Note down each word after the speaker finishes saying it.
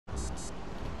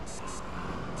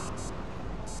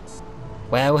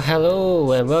Well,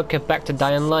 hello and welcome back to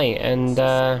Dying Light, and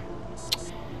I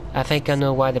think I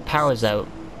know why the power's out.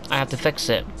 I have to fix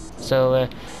it. So I'm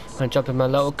gonna jump in my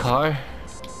little car.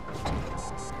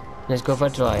 Let's go for a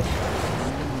drive.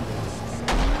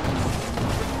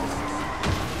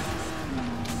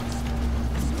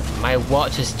 My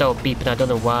watch is still beeping, I don't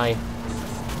know why.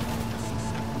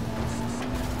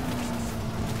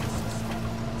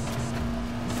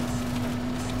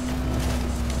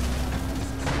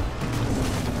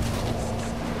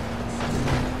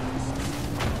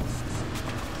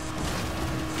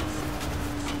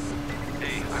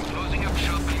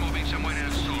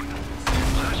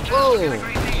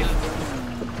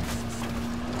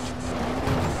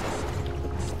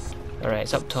 Alright,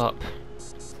 it's up top.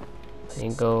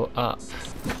 And go up.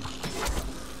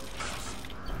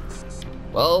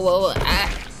 Whoa, whoa, whoa,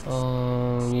 ah!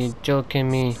 Oh, you joking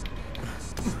me.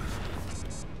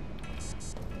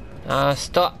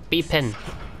 Stop beeping.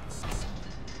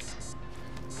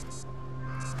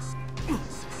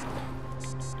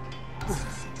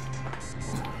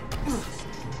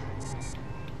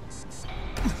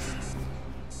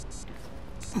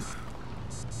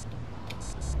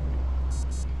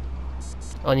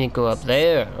 Oh, you go up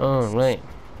there. Oh, right.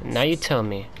 Now you tell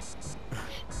me.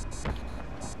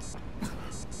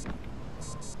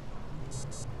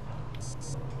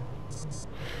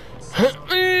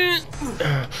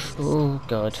 Oh,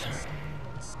 God.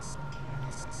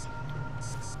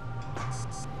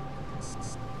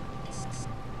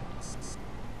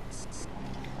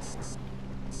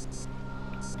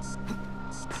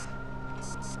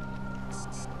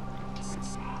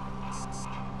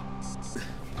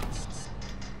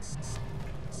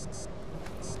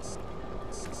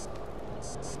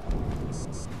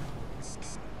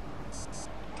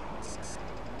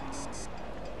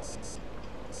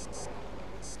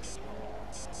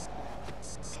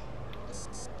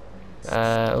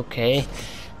 Okay.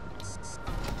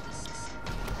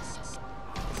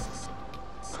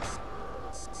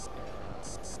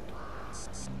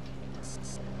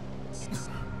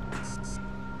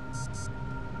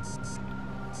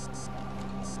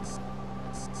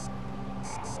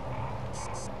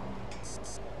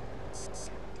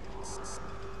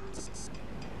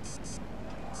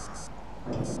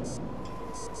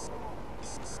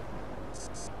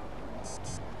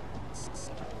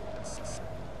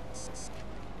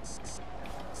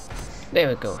 There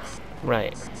we go.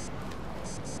 Right.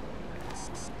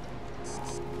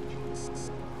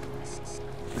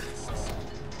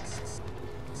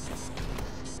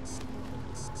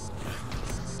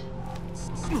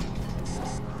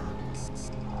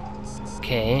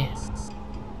 Okay.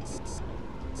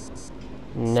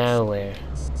 Now where?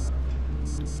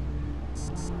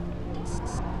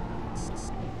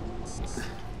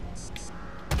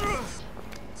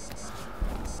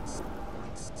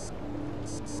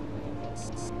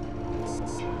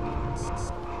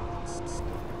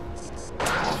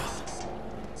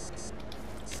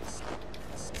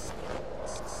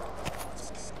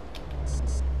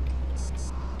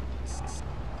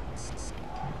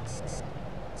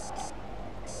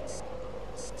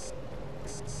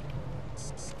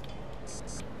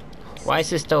 Why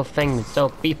is this still thing still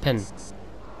beeping?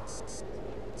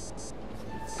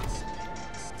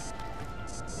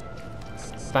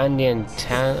 Find the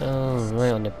antenna. Oh,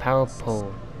 right, on the power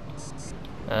pole.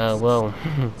 Well.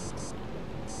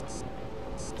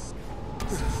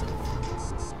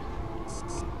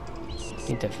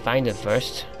 Need to find it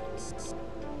first.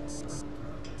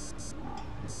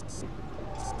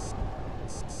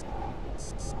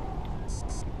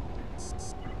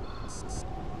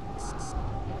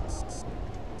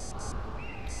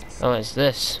 Oh, it's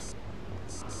this.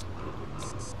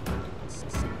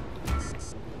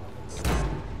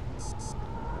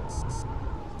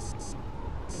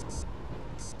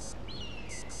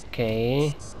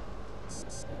 Okay.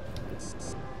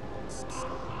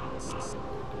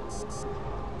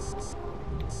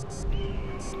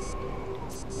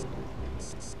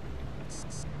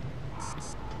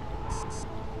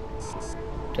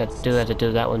 Do I have to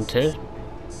do that one too?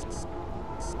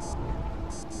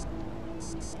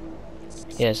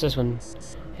 Yes, this one.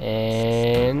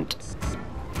 And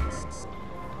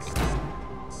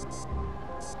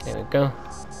there we go.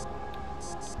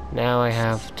 Now I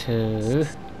have to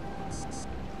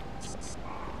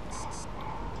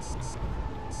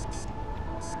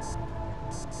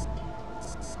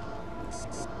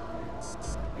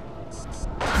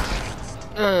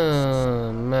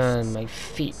oh man, my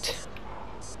feet.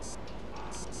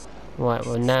 Right,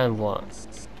 well now what?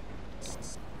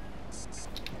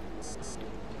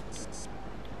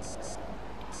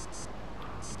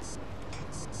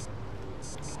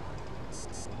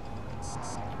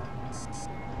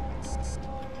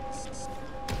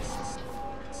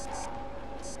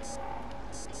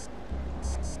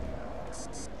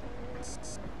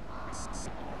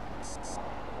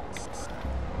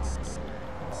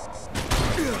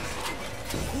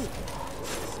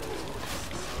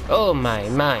 Oh my,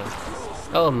 mine.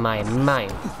 Oh my, mine.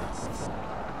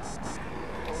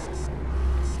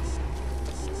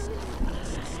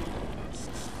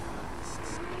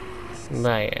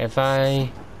 Right, if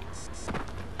I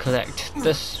collect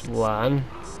this one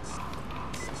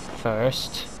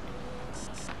first,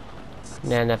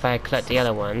 then if I collect the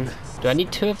other one, do I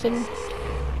need two of them?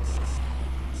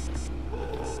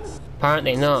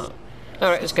 Apparently not.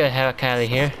 Alright, let's get the heck out of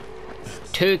here.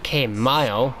 2k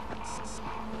mile?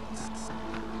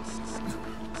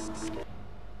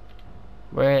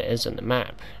 Where it is on the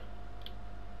map?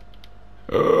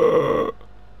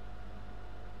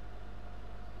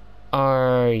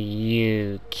 Are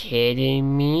you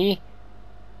kidding me?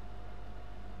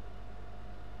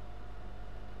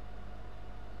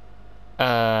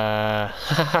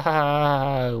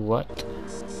 What?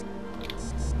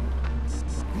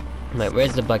 Right,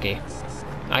 where's the buggy?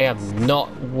 I am not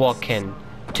walking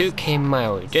 2k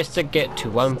miles just to get to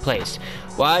one place.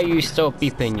 Why are you still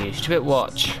beeping, you stupid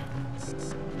watch?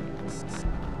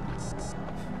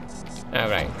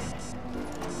 Alright.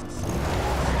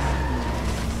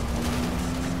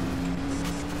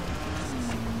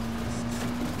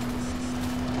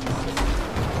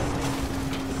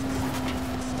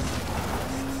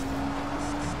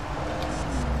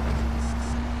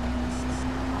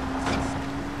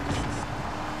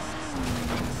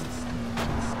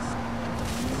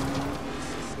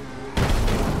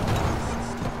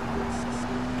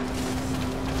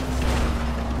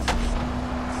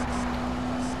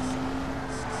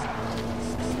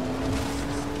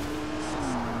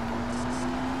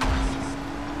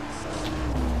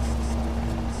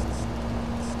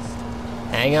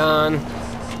 Hang on.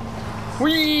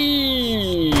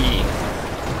 Whee!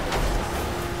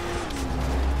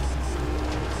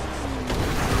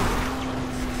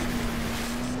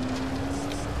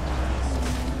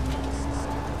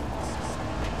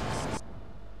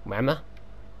 Where am I?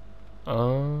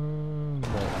 Oh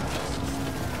my.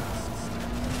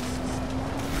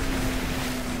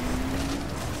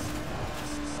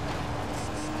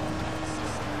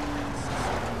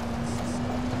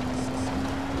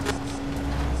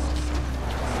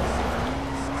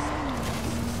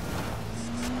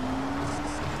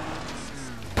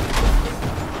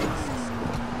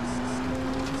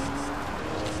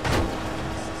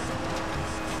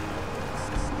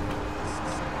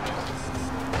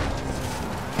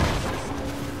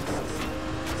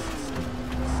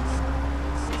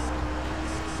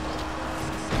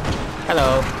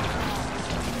 Hello.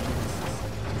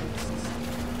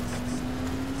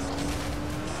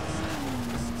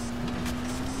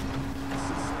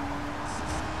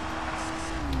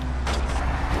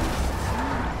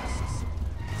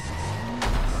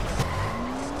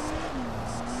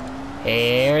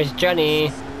 Here's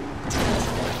Johnny.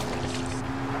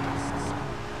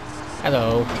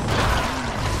 Hello.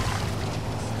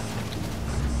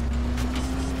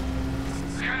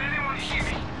 Can anyone hear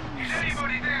me? Is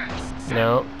anybody there?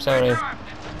 No, sorry. We're in a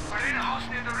house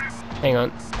near the river. Hang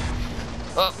on.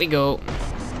 Up we go.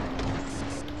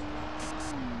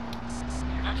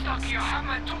 I'm stuck here. I have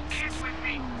my 2 kids with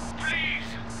me. Please.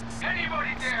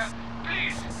 Anybody there?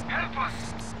 Please. Help us.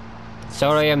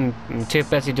 Sorry, I'm too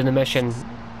busy doing the mission.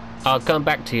 I'll come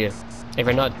back to you if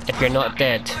you're not dead. Stuck in this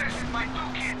place with my 2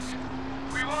 kids.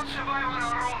 We won't survive on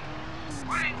our own.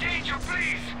 We're in danger.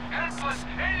 Please. Help us.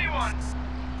 Anyone.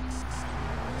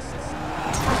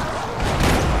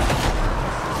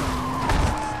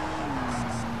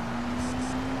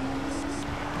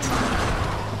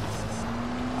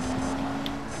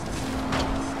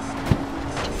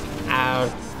 Ow.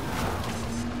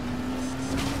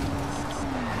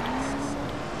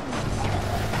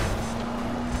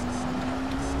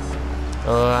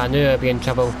 Oh, I knew I'd be in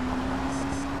trouble.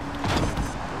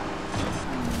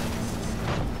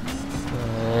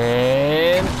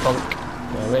 And bonk.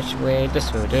 Now, which way?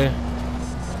 This will do. I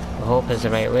hope it's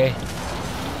the right way.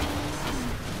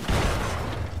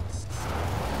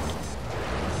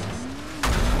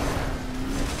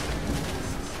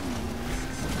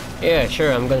 Yeah,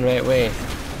 sure, I'm going the right way.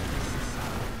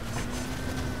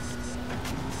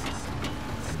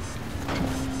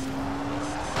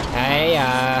 Hey,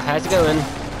 how's it going?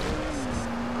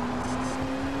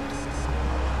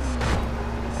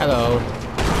 Hello.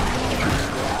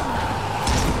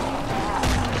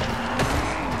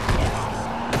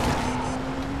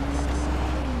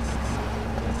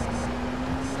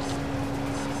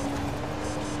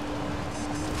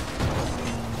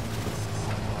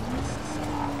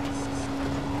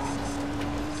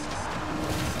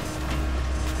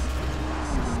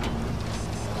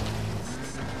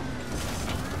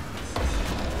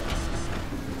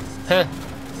 Huh.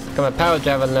 Got my power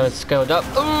driver level scaled up.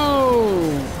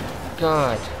 Ooh!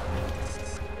 God.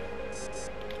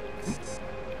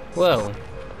 Whoa.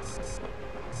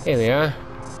 Here we are.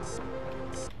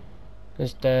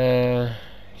 Just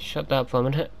shut that up for a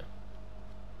minute.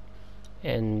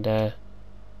 And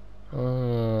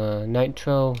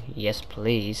nitro, yes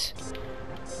please.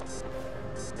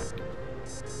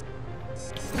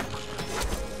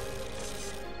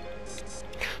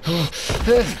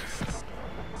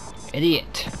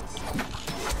 Idiot.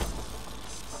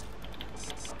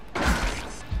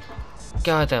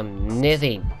 God, I'm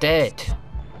nearly dead.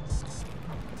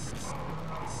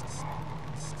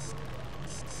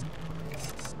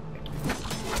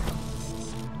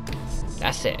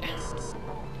 That's it.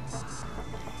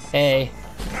 Hey.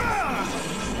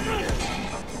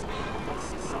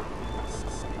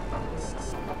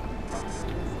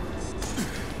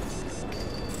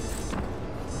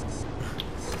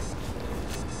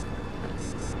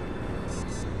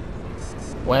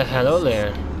 Well, hello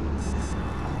there.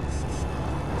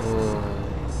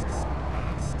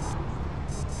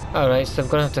 Alright, so I'm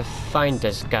gonna have to find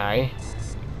this guy.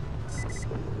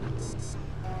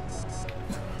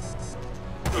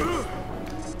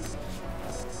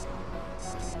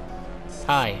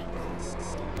 Hi.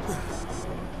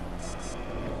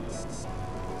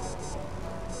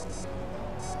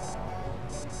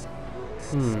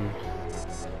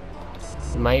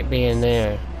 Might be in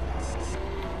there.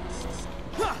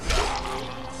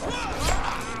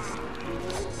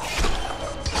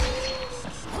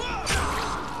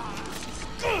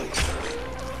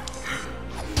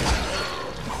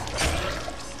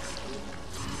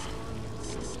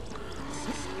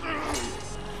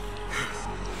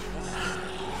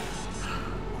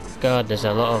 God, there's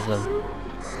a lot of them.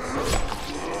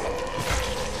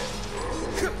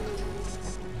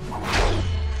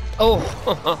 Oh!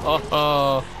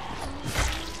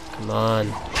 Come on.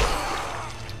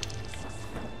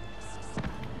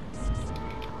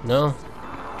 No?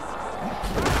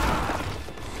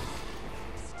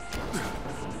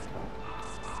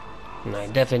 No,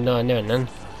 definitely not in there, then.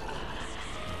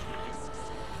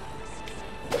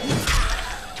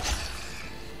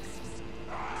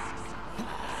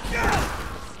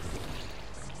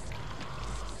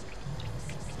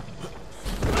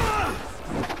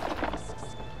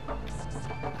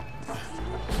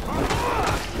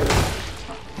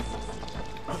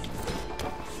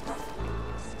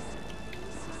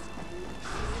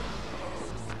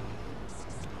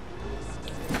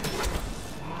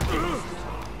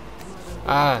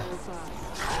 Ah.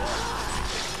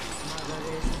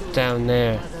 Down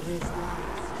there.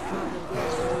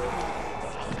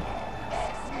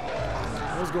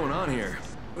 What's going on here?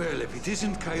 Well, if it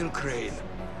isn't Kyle Crane.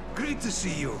 Great to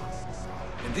see you.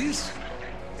 And this?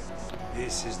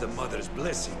 This is the Mother's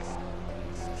blessing.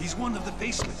 He's one of the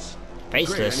Faceless. Great,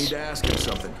 I need Faceless. to ask him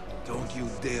something. Don't you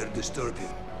dare disturb him.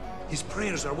 His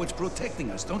prayers are what's protecting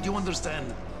us, don't you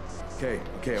understand? Okay,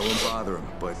 I won't bother him,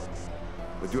 but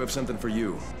we do have something for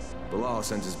you. Bilal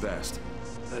sends his best.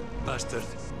 That bastard.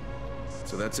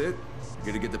 So that's it? You're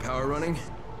gonna get the power running?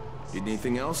 Need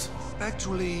anything else?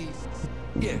 Actually,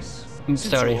 yes. I'm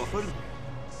Since sorry. you offered,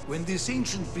 when this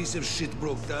ancient piece of shit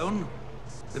broke down,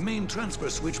 the main transfer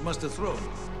switch must have thrown.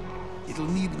 It'll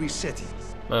need resetting.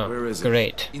 Oh, Where is it?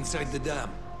 great. Inside the dam.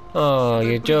 Oh,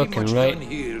 They're you're pretty joking, much right? done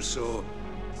here, so...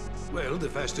 Well, the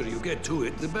faster you get to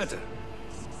it, the better.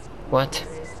 What?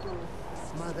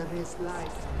 Mother is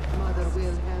life. Mother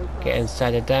will help Get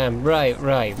inside the dam. Right,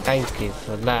 right. Thank you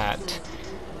for that.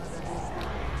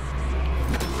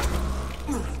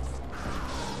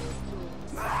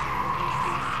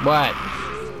 What?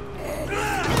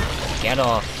 Get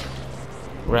off.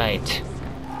 Right.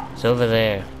 It's over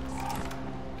there.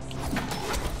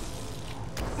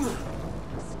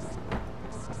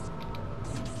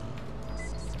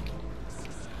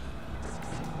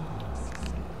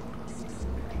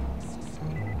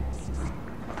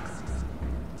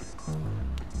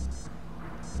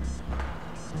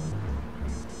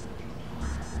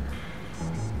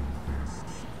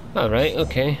 Alright,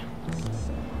 okay.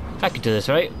 I could do this,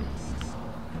 right?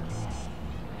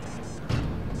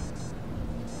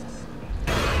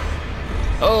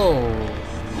 Oh!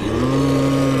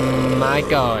 My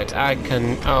god, I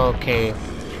can... Okay.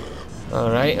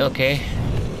 Alright, okay.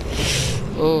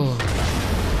 Oh.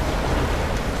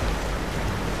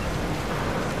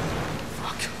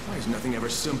 Fuck, why is nothing ever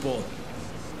simple?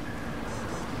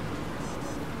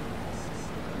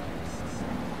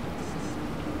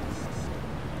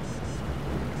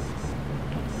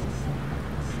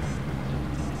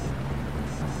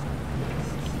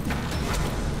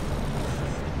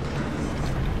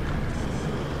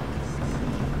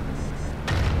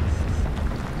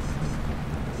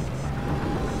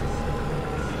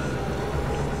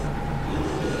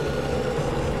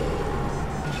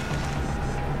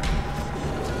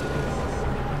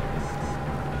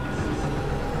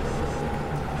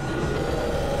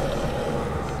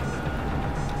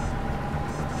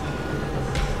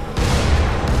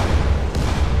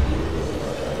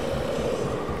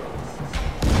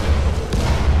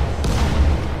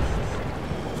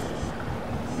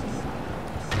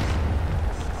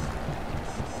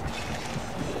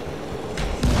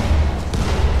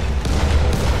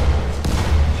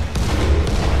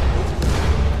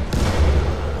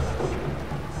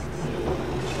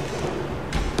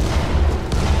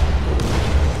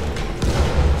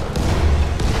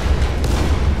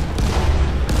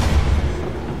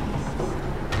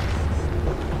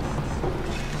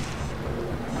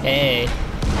 Hey.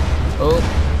 Oh.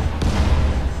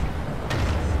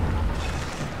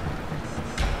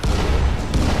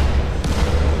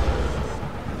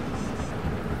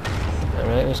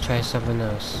 Alright, let's try something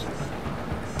else.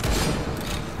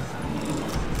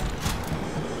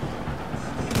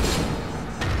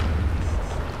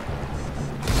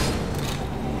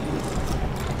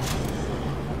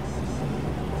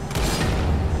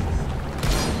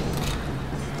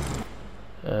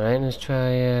 Alright, let's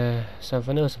try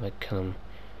something else if I kill him.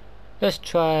 Let's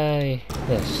try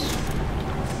this.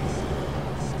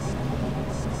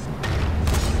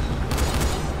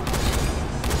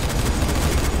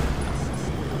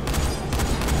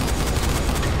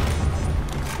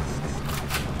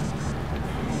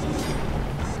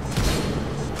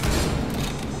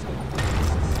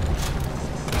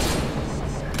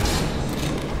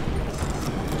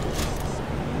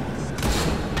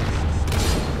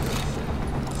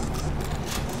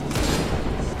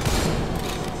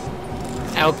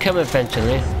 I'll come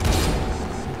eventually.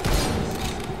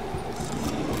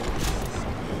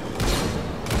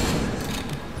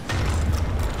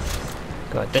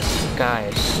 God, this guy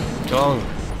is strong.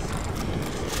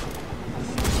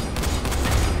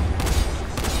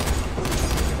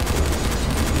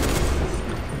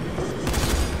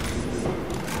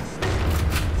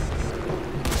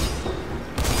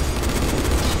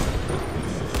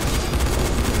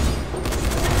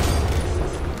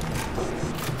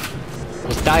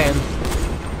 He's dying.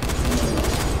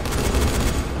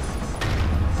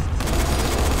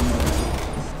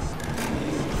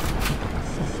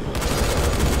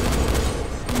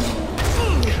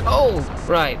 Oh,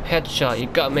 right, headshot, you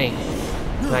got me.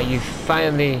 Right, you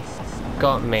finally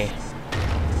got me.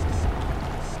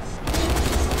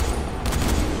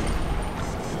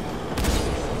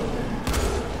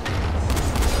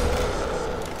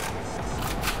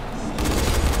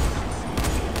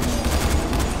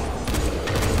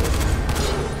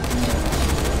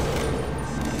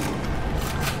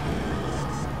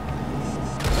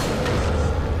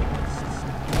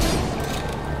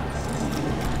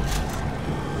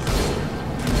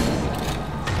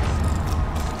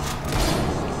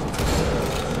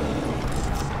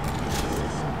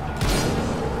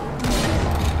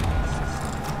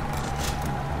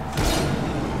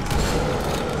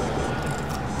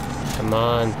 Come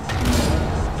on.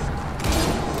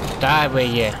 Die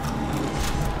with you.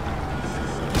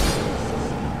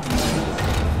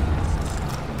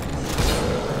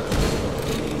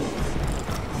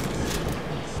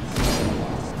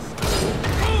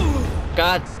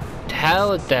 God,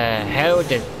 how the hell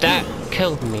did that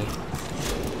kill me?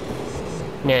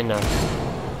 No.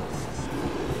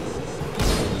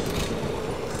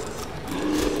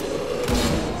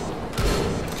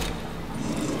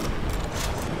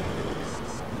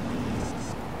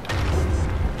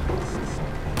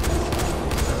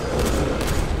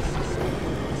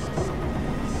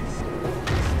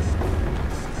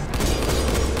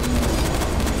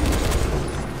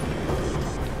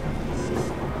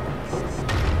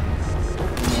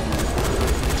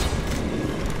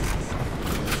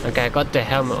 Okay, I got the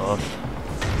helmet off.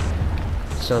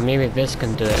 So maybe this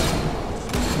can do it.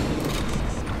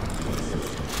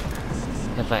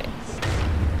 If I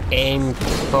aim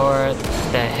for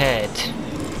the head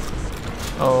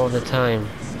all the time.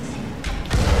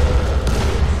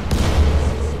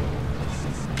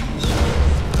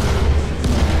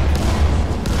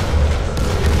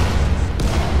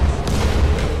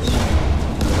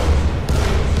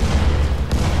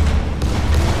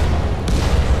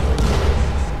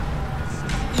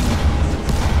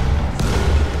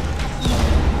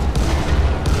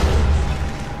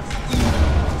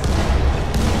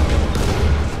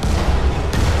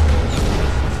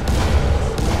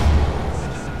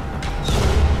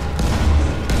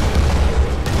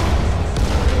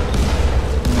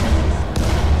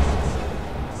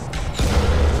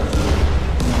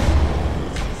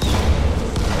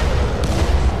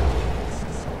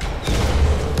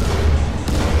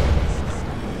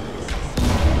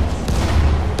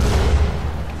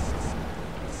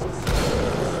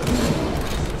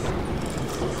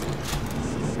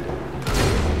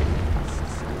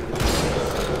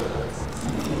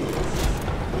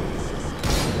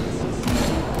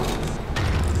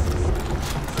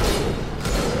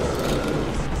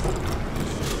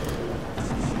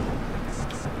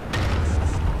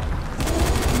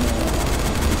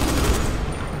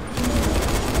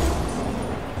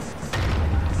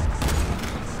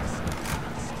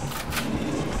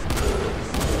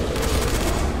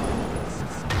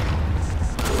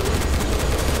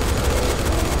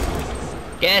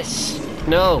 Yes!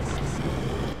 No!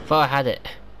 Thought I had it.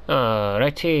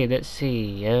 Alrighty, let's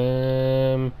see.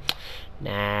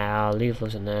 Now leave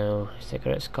those now.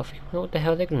 Cigarettes, coffee. What the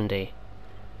hell are they gonna do?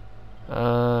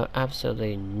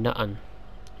 Absolutely nothing.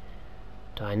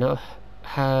 Do I not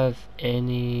have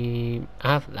any?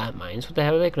 I have landmines. What the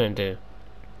hell are they gonna do?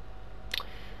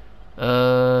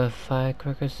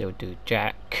 Firecrackers. They'll do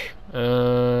jack.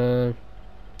 Don't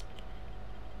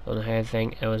have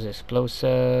anything else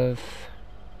explosive.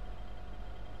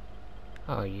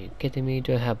 Are you kidding me?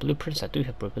 Do I have blueprints? I do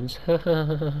have blueprints.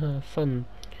 Fun.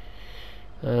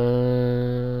 What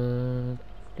am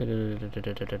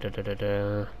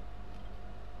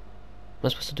I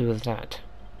supposed to do with that?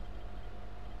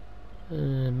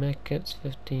 Medkits,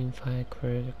 15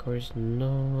 firecrackers.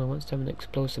 No, I want 7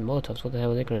 explosive molotovs. What the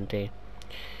hell are they gonna do?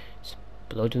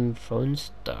 Exploding phone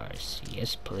stars.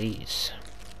 Yes, please.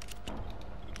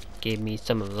 Give me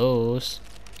some of those.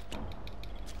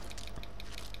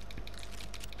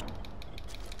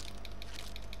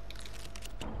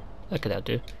 What could that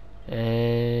do?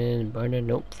 And burner,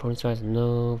 nope. Phone stars,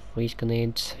 no. Freeze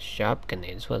grenades, sharp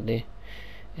grenades. What they?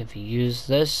 If you use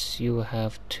this, you will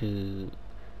have to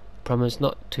promise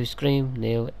not to scream,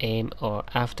 nail, aim, or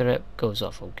after it goes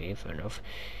off. Okay, fair enough.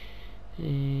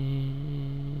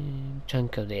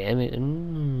 Chunk of the enemy.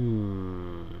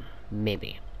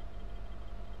 Maybe.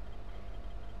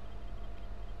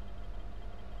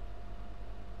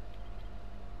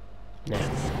 Now.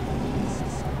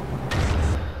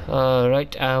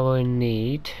 Alright, I will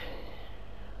need.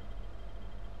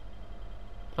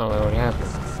 Oh, I already have them.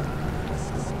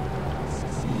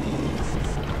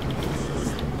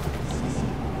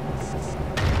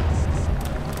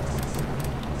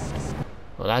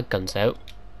 Well, that gun's out.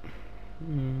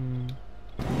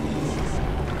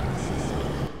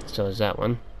 So is that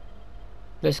one.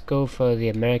 Let's go for the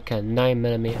American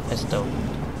 9mm pistol.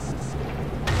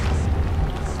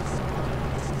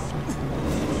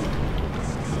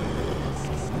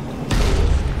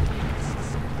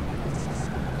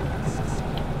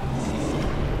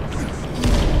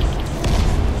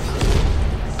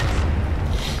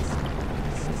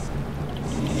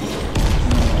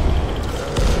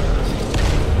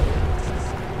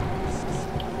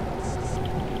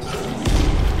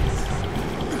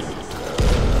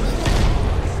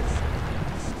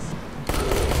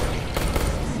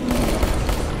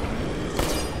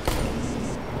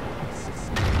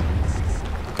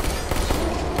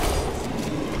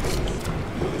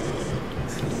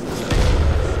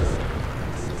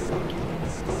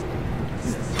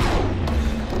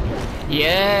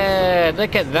 Yeah,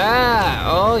 look at that.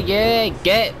 Oh yeah,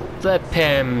 get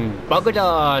flippin'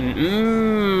 Bogodon.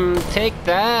 Take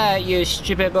that, you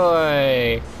stupid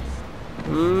boy.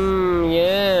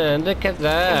 Yeah, look at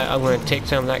that. I'm gonna take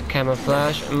some of that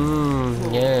camouflage.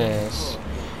 Yes.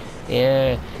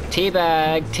 Yeah.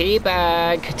 Teabag,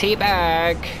 teabag,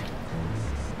 teabag.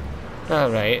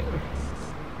 Alright.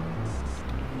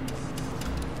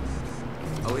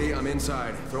 Ali, I'm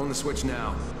inside. Throwing the switch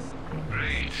now.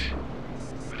 Great.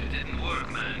 But it didn't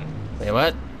work, man. Wait,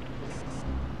 what?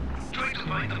 Try to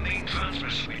find the main transfer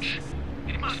switch.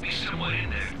 It must be somewhere in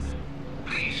there.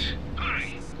 Please,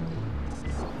 hurry.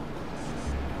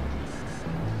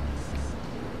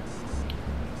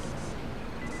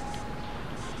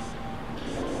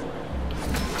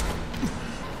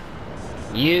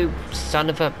 You son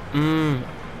of a...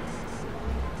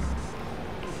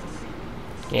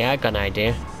 Yeah, I got an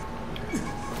idea.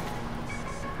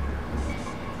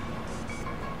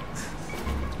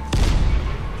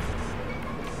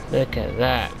 Look at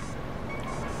that.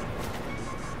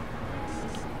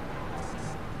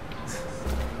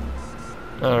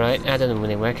 Alright, that doesn't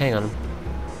really work. Hang on.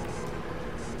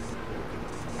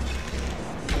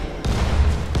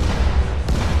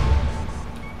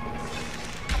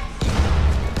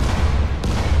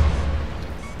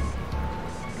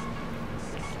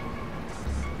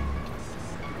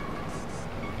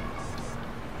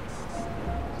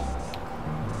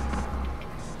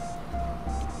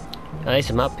 At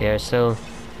least I'm up here, so...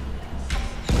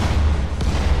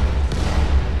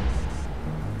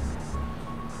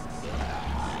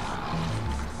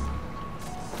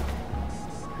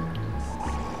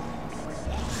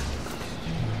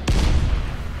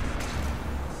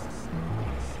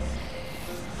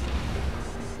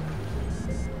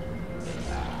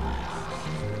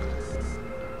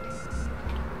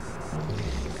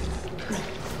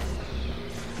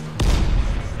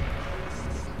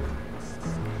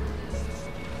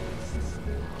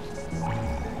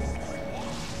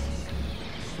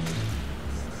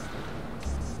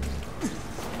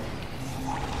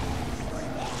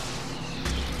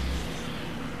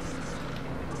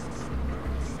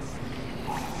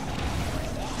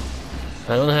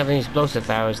 I don't have any explosive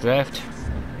arrows left.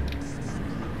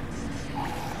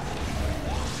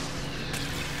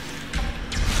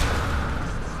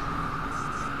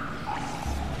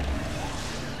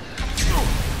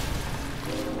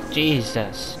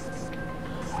 Jesus.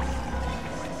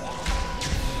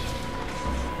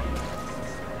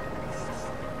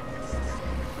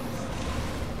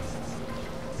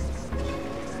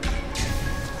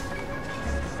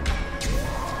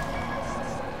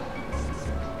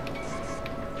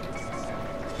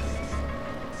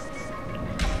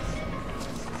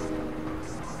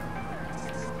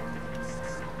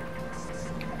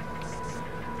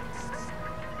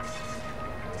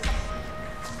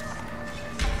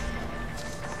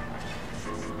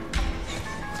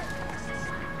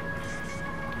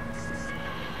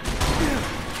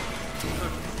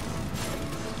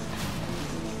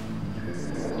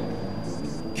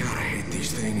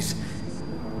 Things.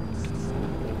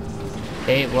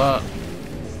 Hey, what?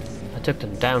 I took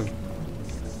them down.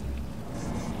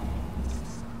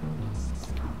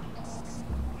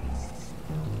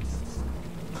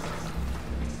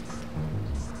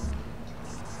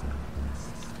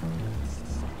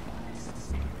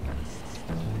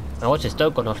 I watched his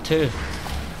dog gone off too.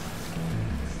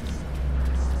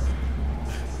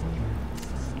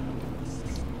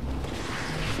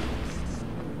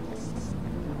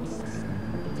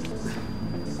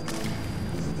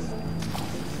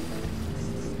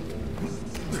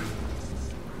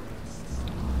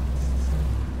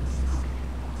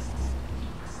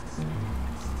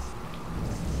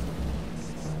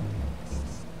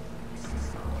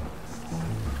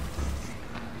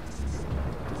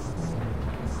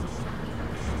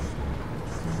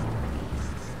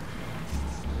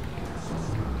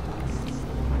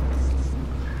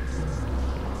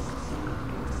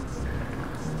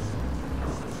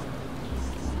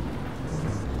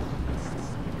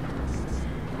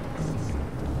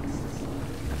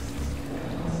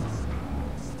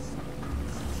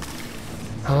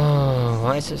 Oh,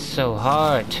 why is it so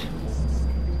hard?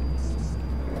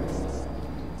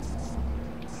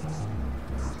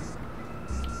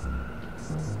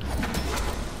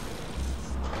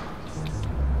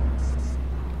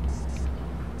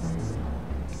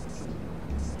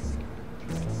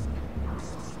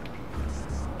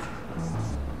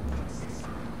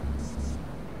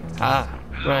 Ah,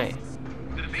 right.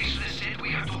 The baseless said we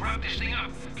have to wrap this thing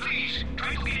up. Please,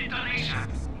 try to get it done ASAP.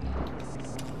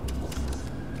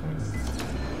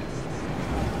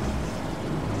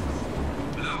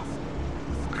 Hello?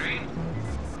 Crane?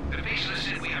 The baseless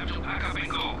said we have to pack up and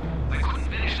go. I couldn't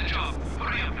finish the job.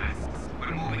 Hurry up, man.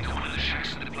 We're moving to one of the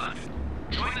shacks in the plant.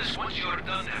 Join us once you're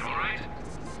done there, alright?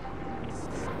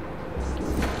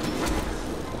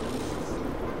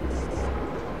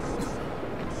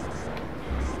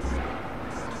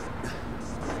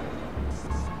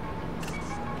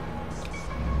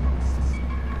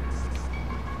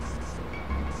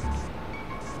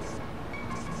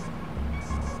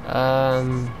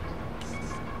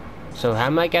 So how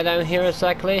am I get down here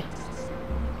exactly?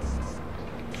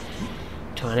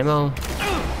 20 more.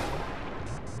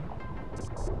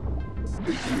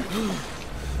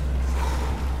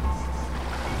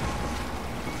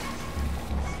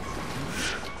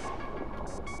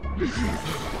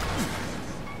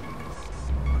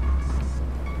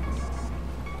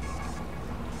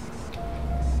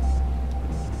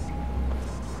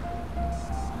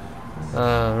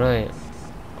 Right.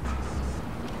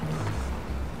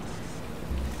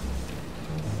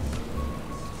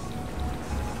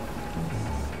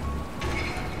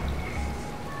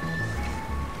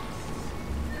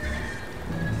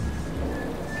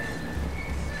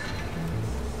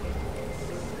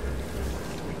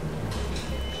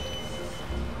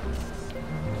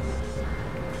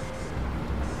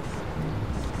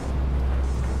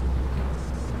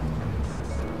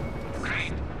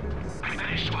 Crane, I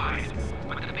managed to hide,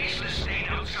 but the baseless stayed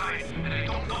outside, and I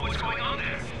don't know what's going on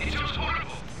there. It's just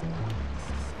horrible.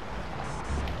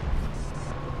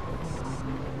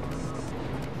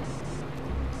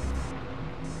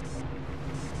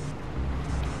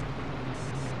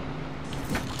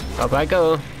 Up I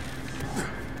go.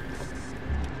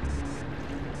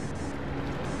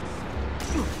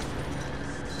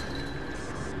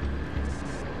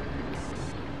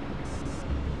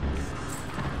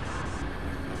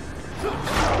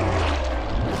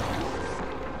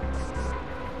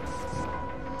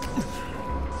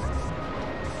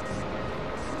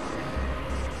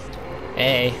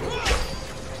 Hey.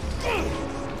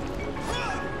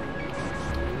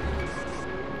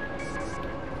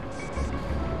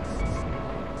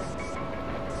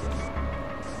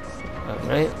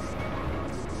 Alright.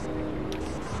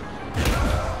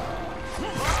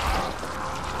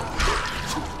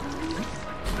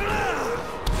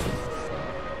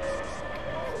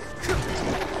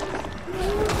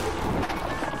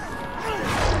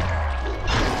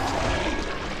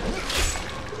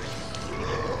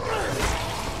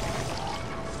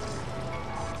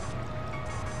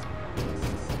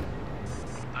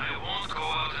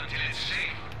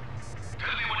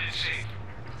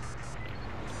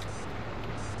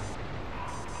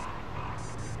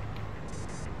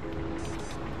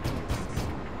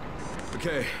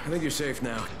 Okay, I think you're safe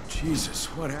now. Jesus,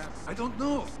 what happened? I don't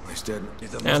know. He's dead. Is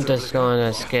the I'm master just looking- gonna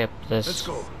Yeah. skip Let's this.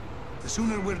 go. The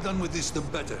sooner we're done with this, the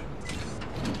better.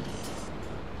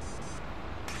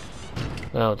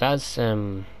 Well, that's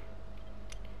do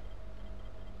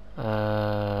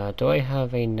I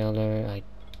have another? I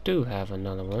do have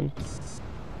another one.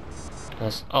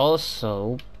 That's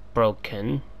also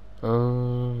broken.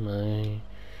 Oh my.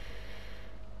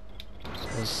 So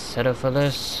let's settle for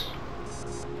this.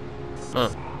 Oh.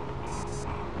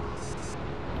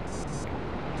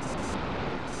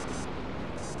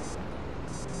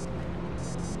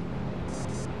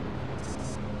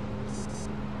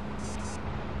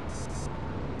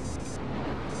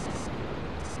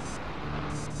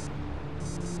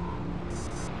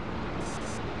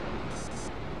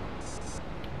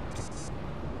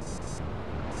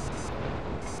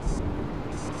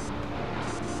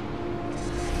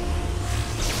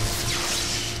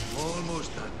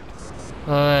 Almost done.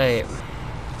 Alright.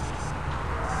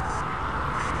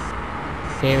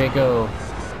 Here we go.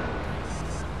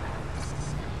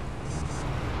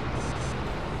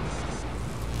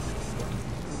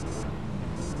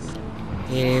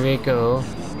 Here we go.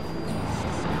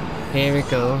 Here we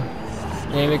go.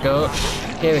 Here we go.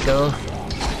 Here we go.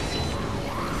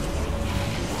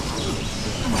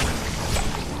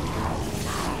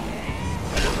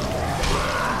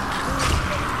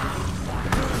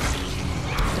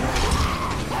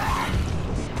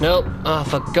 Nope. Oh,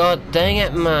 for God dang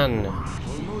it, man.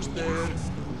 Almost there.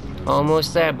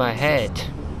 Almost there by head.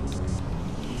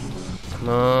 Come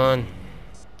on.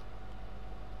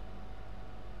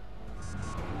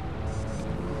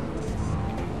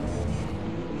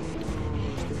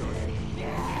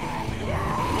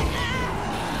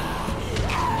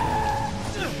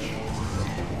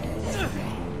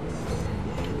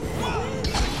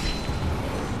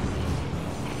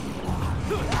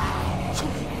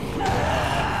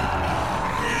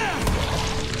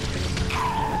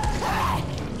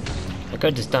 I could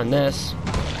have just done this.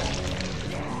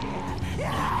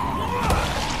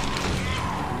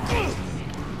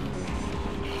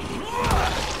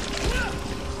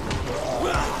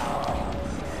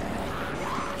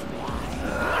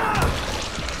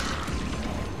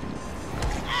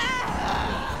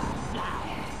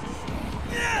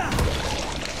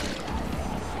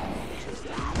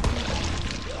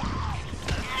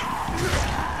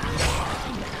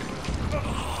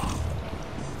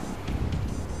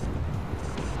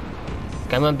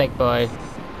 Come on, big boy.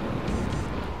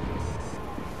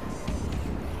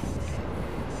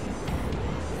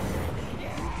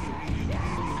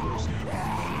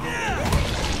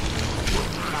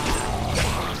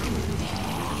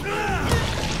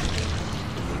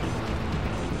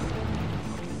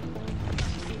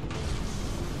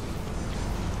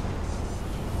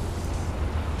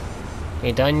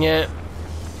 You done yet?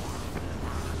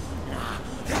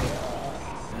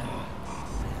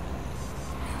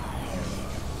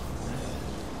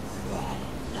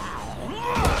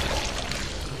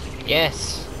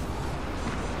 Yes.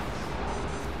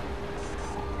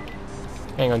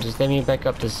 Hang on, just let me back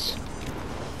up this.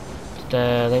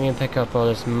 Let me pick up all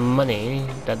this money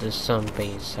that the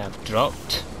zombies have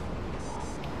dropped.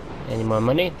 Any more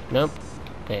money? Nope.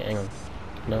 Okay, hang on.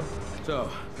 Nope. So,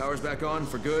 power's back on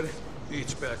for good?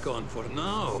 It's back on for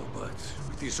now, but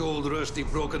with this old rusty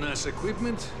broken-ass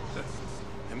equipment,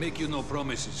 I make you no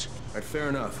promises. Alright, fair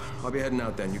enough. I'll be heading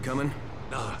out then. You coming?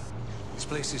 Nah, this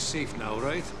place is safe now,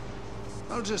 right?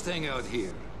 I'll just hang out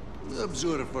here.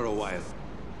 Observe for a while.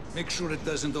 Make sure it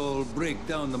doesn't all break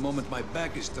down the moment my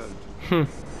back is turned.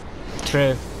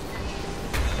 True.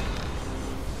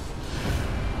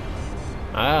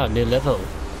 Ah, new level.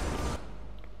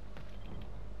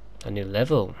 A new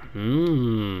level.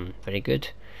 Very good.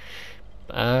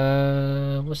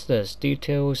 What's this?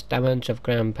 Details, damage of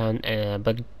ground pound,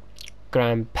 but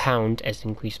ground pound is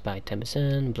increased by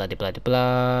 10%. Blah blah blah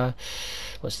blah.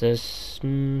 What's this?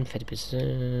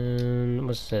 50%.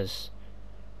 What's this?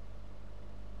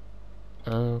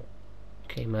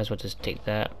 Okay, might as well just take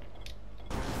that.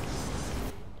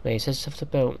 Wait, it says stuff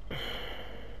about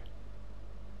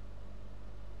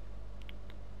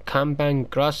compound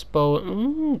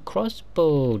crossbow.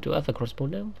 Crossbow. Do I have a crossbow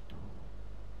now?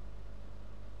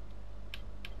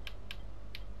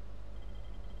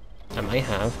 I might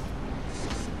have.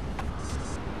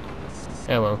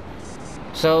 Oh well.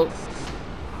 So,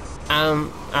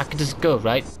 I could just go,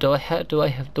 right? Do I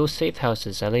have those safe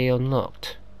houses? Are they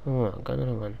unlocked? Oh, I got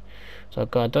another one. So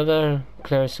I've got another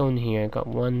clear zone here. I got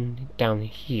one down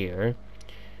here.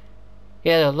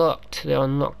 Yeah, they're locked. They're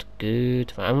unlocked.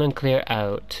 Good. I'm gonna clear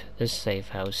out this safe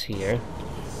house here.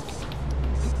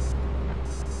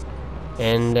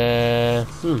 And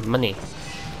money.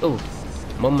 Oh,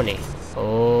 more money.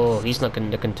 Oh, he's not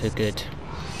looking too good.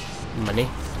 Money,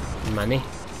 money,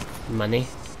 money,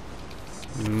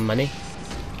 money,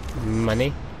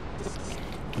 money,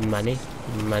 money,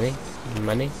 money,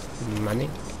 money, money,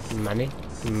 money,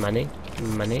 money,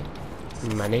 money,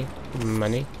 money,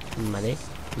 money, money,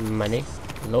 money,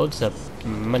 loads of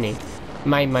money.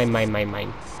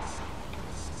 Mine.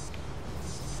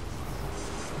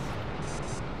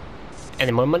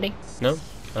 Any more money? No?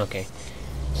 Okay.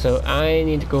 So I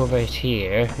need to go over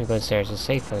here because there's a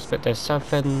safe house, but there's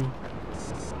something.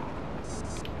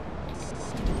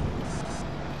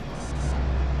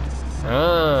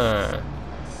 Ah.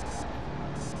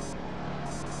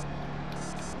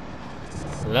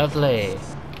 Lovely.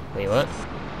 Wait, what?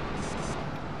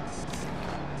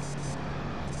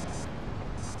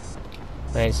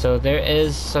 Right, so there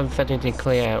is something to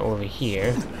clear out over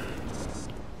here.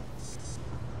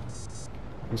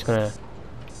 I'm just gonna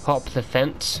hop the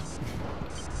fence.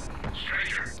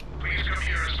 Stranger, please come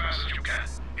here as fast as you can.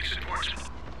 It's important.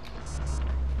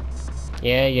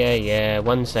 Yeah.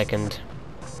 1 second.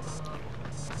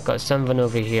 Got something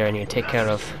over here I need to take care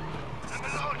of.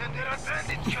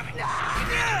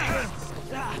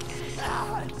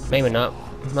 Maybe not.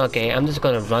 Okay, I'm just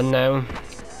gonna run now.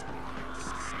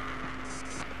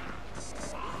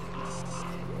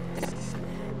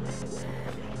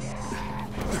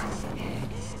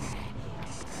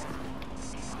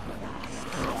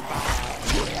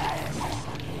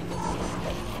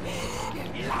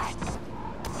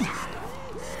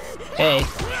 Hey.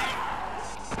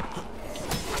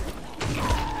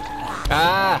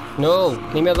 Ah, no,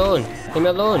 leave me alone. Leave me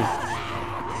alone.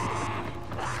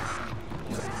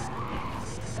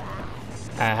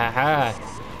 Ha ha ha.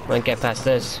 Won't get past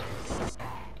this.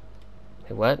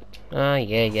 Hey, what? Ah,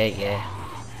 yeah.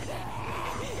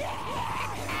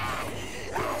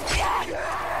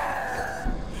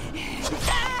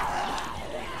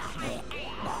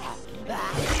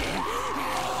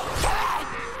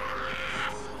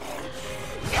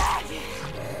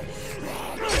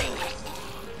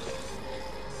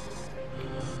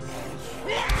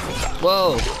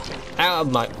 Whoa! Out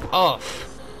of my... Off!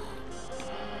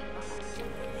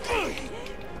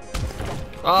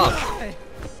 Off!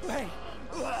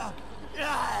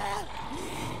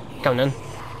 Come on then.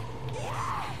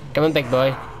 Come on, big boy.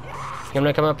 You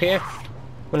wanna come up here?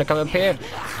 Wanna come up here?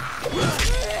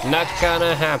 Not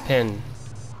gonna happen.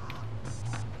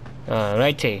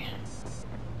 Alrighty.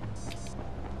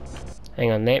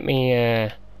 Hang on, let me,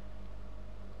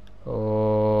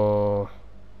 Oh...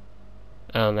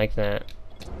 I don't like that.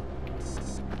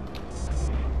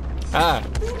 Ah!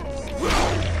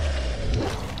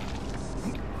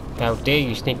 How dare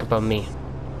you sneak up on me?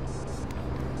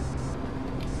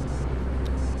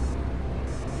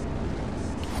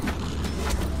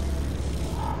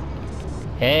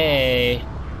 Hey!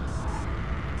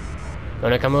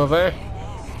 Wanna come over?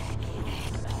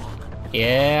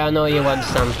 Yeah, I know you want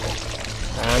some.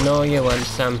 I know you want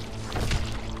some.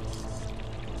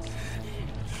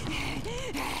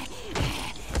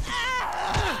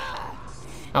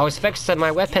 I was fixing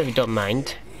my weapon if you don't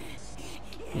mind.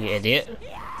 You idiot.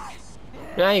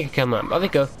 Now you can come up. Off you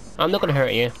go. I'm not gonna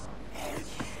hurt you.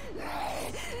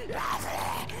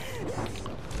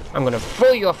 I'm gonna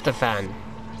throw you off the fan.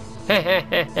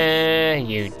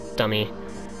 You dummy.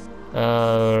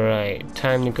 Alright,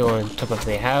 time to go on top of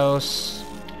the house.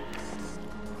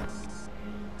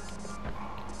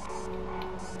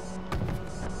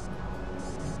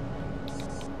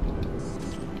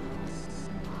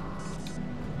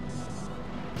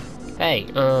 Hey,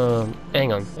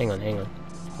 hang on.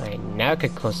 Right, now I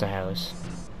could close the house.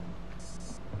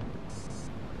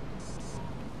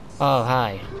 Oh,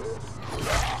 hi.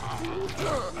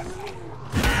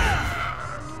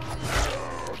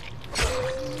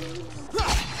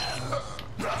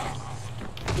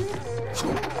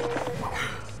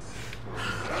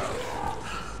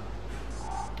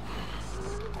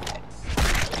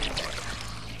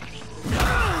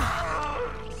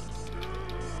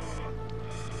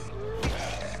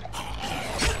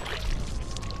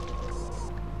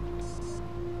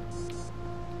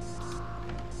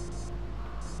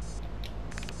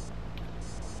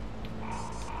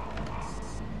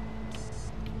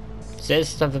 Says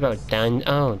something about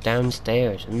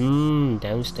downstairs.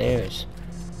 Downstairs.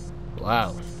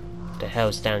 Wow. What the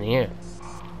hell's down here?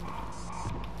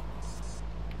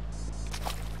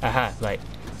 Aha, right.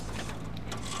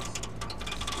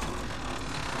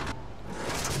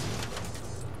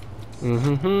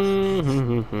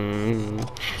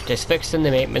 Just fixing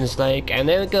the maintenance like, and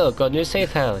there we go, got a new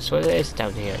safe house. What is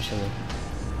down here actually?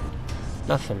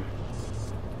 Nothing.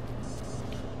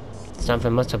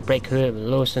 Something must have break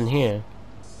loose in here.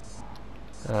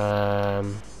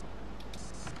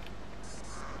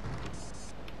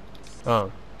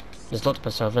 Oh, there's lots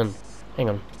of stuff in. Hang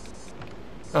on.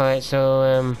 Alright,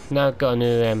 so now I've got a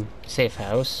new safe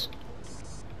house.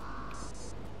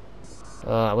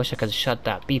 Oh, I wish I could shut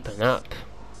that beeping up.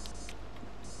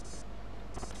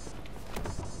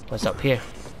 What's up here?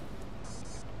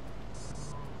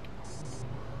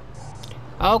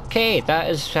 Okay, that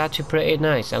is actually pretty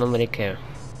nice. I don't really care.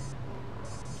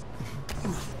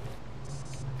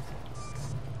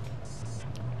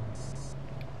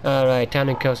 Alright, time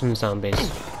to kill some zombies.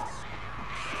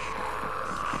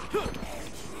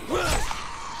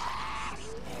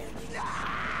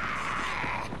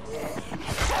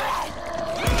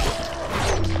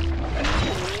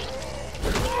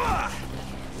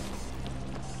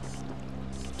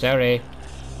 Sorry.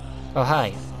 Oh,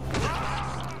 hi.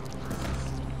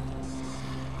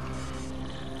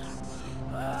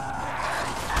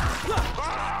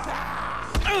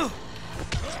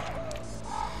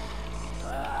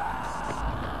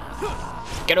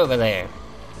 Get over there.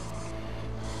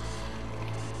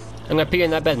 I'm gonna put you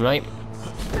in that bed, right?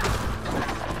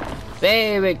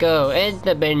 There we go. In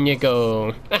the bin you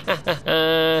go.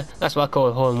 That's what I call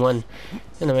a hole in one.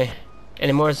 Anyway,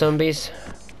 any more zombies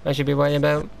I should be worried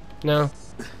about? No?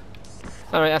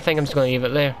 Alright, I think I'm just gonna leave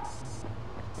it there.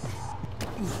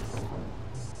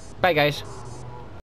 Bye guys.